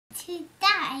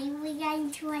today we're going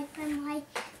to open my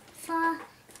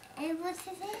what is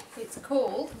it? It's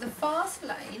called the Fast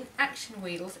Lane Action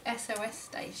Wheels SOS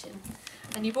Station.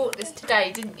 And you bought this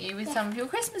today, didn't you, with some of your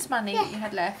Christmas money that you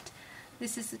had left.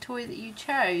 This is the toy that you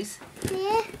chose.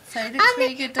 Yeah. So it looks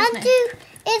really good, doesn't it?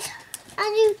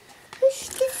 And you push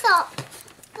this up,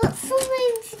 but for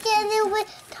me to get a little bit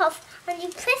tough, and you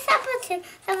press that button,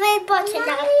 the red button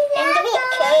now, and the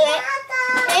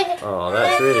picture, oh,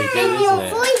 that's really good, and isn't your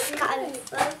it? voice comes.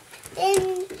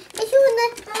 Then if you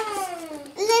want to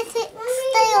let it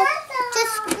stay on,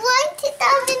 just write it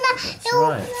down in that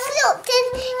little flip, then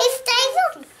it stays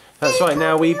on. That's right.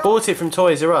 Now, we bought it from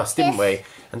Toys R Us, didn't we?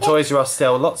 And Toys R Us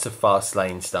sell lots of Fast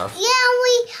Lane stuff. Yeah,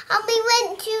 and we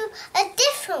went to a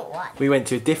different one. We went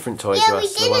to a different Toys R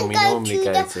Us, the one we normally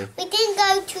go to. We didn't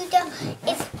go to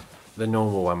the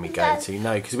normal one we go to.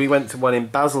 No, because we went to one in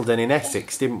Basildon in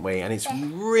Essex, didn't we? And it's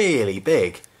really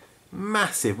big.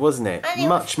 Massive, wasn't it?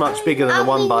 Much bigger than the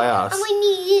one by us. And we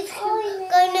needed to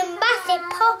go in a massive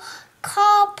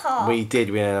car park. We did.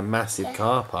 We had a massive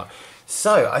car park.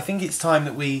 So I think it's time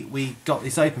that we got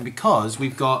this open, because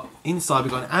we've got inside,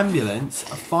 we've got an ambulance,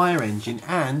 a fire engine,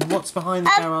 and what's behind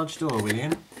the garage door,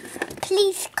 William?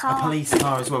 Police car. A police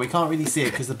car as well. We can't really see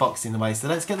it because the box is in the way, so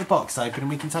let's get the box open and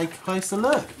we can take a closer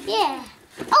look. Yeah.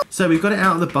 Oh. So we've got it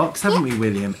out of the box, haven't we,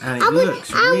 William? And it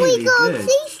looks really good. A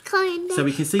police car in there. So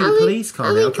we can see the police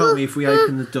car now, can't we, if we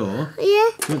open the door? Yeah.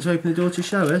 Do you want to open the door to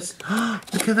show us?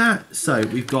 Look at that. So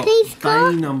we've got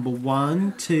bay number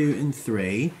 1, 2 and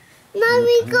 3. No,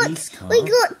 we got 10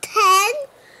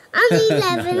 and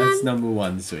 11. That's number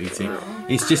 1, sweetie.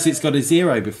 It's got a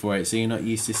 0 before it, so you're not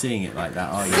used to seeing it like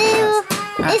that, are you?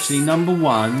 That's actually number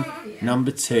 1,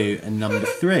 number 2 and number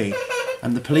 3.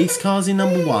 And the police car's in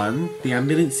number 1, the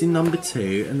ambulance in number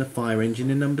 2 and the fire engine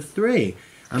in number 3.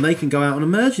 And they can go out on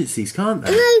emergencies, can't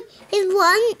they? No, it's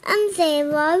 1 and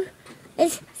 0.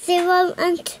 It's 0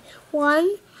 and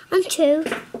 1 and 2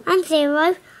 and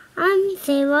 0. And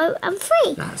 0 and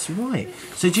 3. That's right.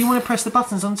 So do you want to press the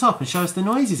buttons on top and show us the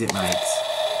noises it makes?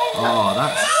 Oh,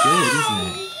 that's good, isn't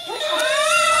it?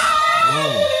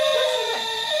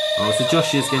 Oh, so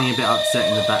Joshua's getting a bit upset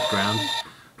in the background.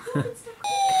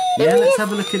 Yeah, let's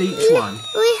have a look at each one.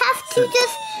 We have to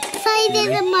just say there's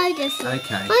an emergency.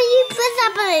 Okay. When you press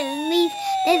that button, it means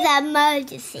there's an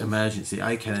emergency. Emergency,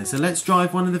 okay then. So let's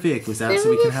drive one of the vehicles out so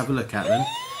we can have a look at them.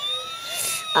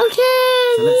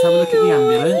 Okay. So let's have a look at the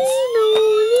ambulance.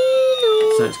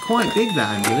 So it's quite big,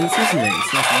 that ambulance, isn't it?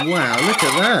 It's like, wow, look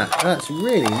at that. That's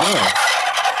really nice.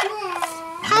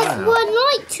 Has 1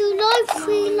 light, 2 lights,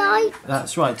 3 lights.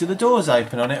 That's right. Do the doors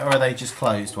open on it, or are they just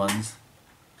closed ones?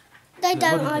 They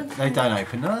don't open. They don't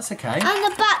open. No, that's okay. And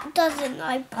the back doesn't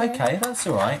open. Okay, that's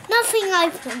all right. Nothing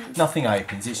opens. Nothing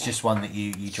opens. It's just one that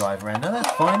you drive around. No,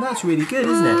 that's fine. That's really good,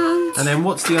 isn't it? And then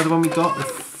what's the other one we got? The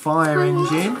fire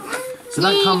engine. So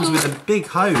that comes with a big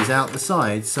hose out the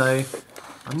side. So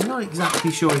I'm not exactly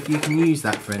sure if you can use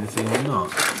that for anything or not.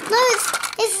 No,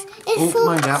 it's for...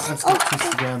 Mind out. Let's get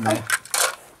twisted around there.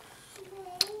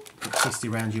 Get twisted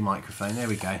around your microphone. There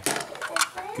we go.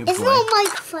 Good boy. It's not a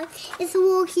microphone. It's a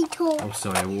walkie-talkie. Oh,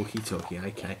 sorry, a walkie-talkie.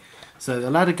 Okay. So the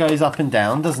ladder goes up and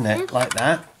down, doesn't it? Like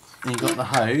that. And you've got the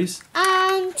hose.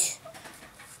 And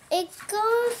it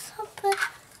goes up and...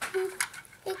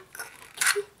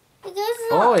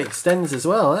 Oh, it extends as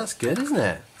well. That's good, isn't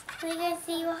it? We're going to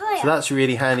see you higher. So that's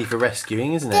really handy for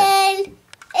rescuing, isn't it? Then,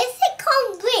 if it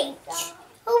can't reach,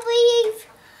 or be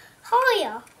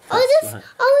higher, I'll just say,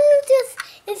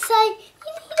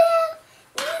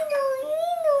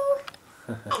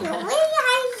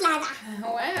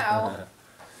 Wow.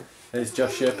 There's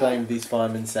Joshua playing with his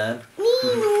fireman Sam.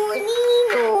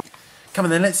 Come on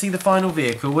then, let's see the final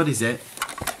vehicle. What is it?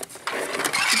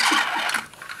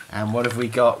 And what have we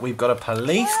got? We've got a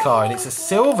police car, and it's a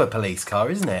silver police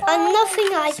car, isn't it? And nothing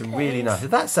opens. It's really nice.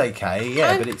 That's okay,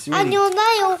 yeah, but it's really... And your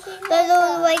nail goes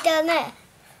all the way down there.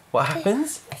 What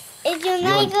happens? Is your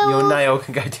nail your nail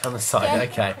can go down the side,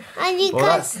 okay. And you well,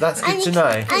 that's good to know.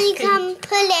 And you can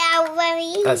pull it out very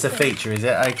easily. That's a feature, is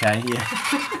it? Okay, yeah.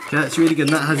 Okay, that's really good.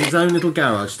 And that has its own little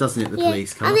garage, doesn't it, the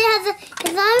police car? And it has its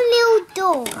own little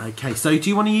door. Okay, so do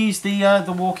you want to use the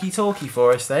walkie-talkie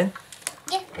for us then?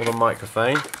 Yeah. Or the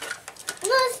microphone? No,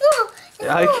 it's not. It's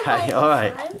okay, not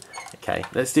alright. Okay,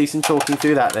 let's do some talking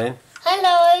through that then.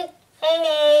 Hello.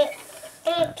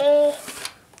 Hello.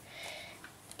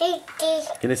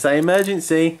 Gonna say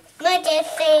emergency.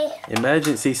 Emergency.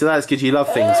 Emergency. So that's good. You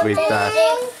love things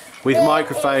with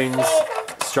microphones,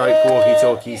 stroke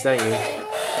walkie-talkies, don't you?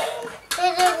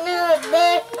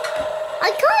 I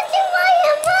can't do my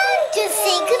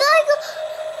emergency because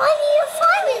I need a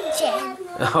fire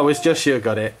engine. Oh, it's Joshua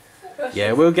got it.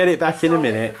 Yeah, we'll get it back in a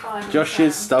minute. Josh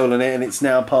has stolen it and it's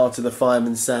now part of the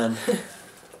Fireman Sam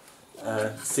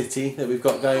city that we've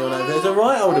got going on over there. There's a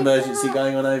right old emergency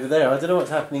going on over there. I don't know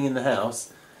what's happening in the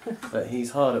house, but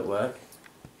he's hard at work.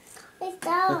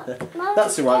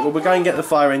 That's alright, well we're going to get the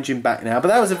fire engine back now. But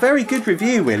that was a very good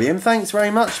review, William. Thanks very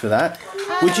much for that.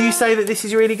 Would you say that this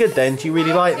is really good then? Do you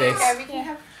really like this?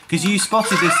 Because you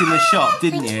spotted this in the shop,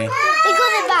 didn't you? We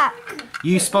got it back.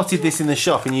 You spotted this in the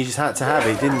shop and you just had to have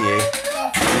it, didn't you?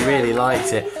 You really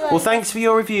liked it. Well, thanks for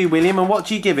your review, William. And what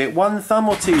do you give it? 1 thumb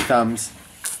or 2 thumbs?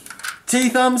 2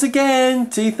 thumbs again.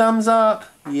 2 thumbs up.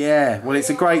 Yeah, well, it's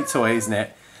a great toy, isn't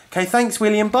it? Okay, thanks,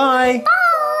 William. Bye. Bye.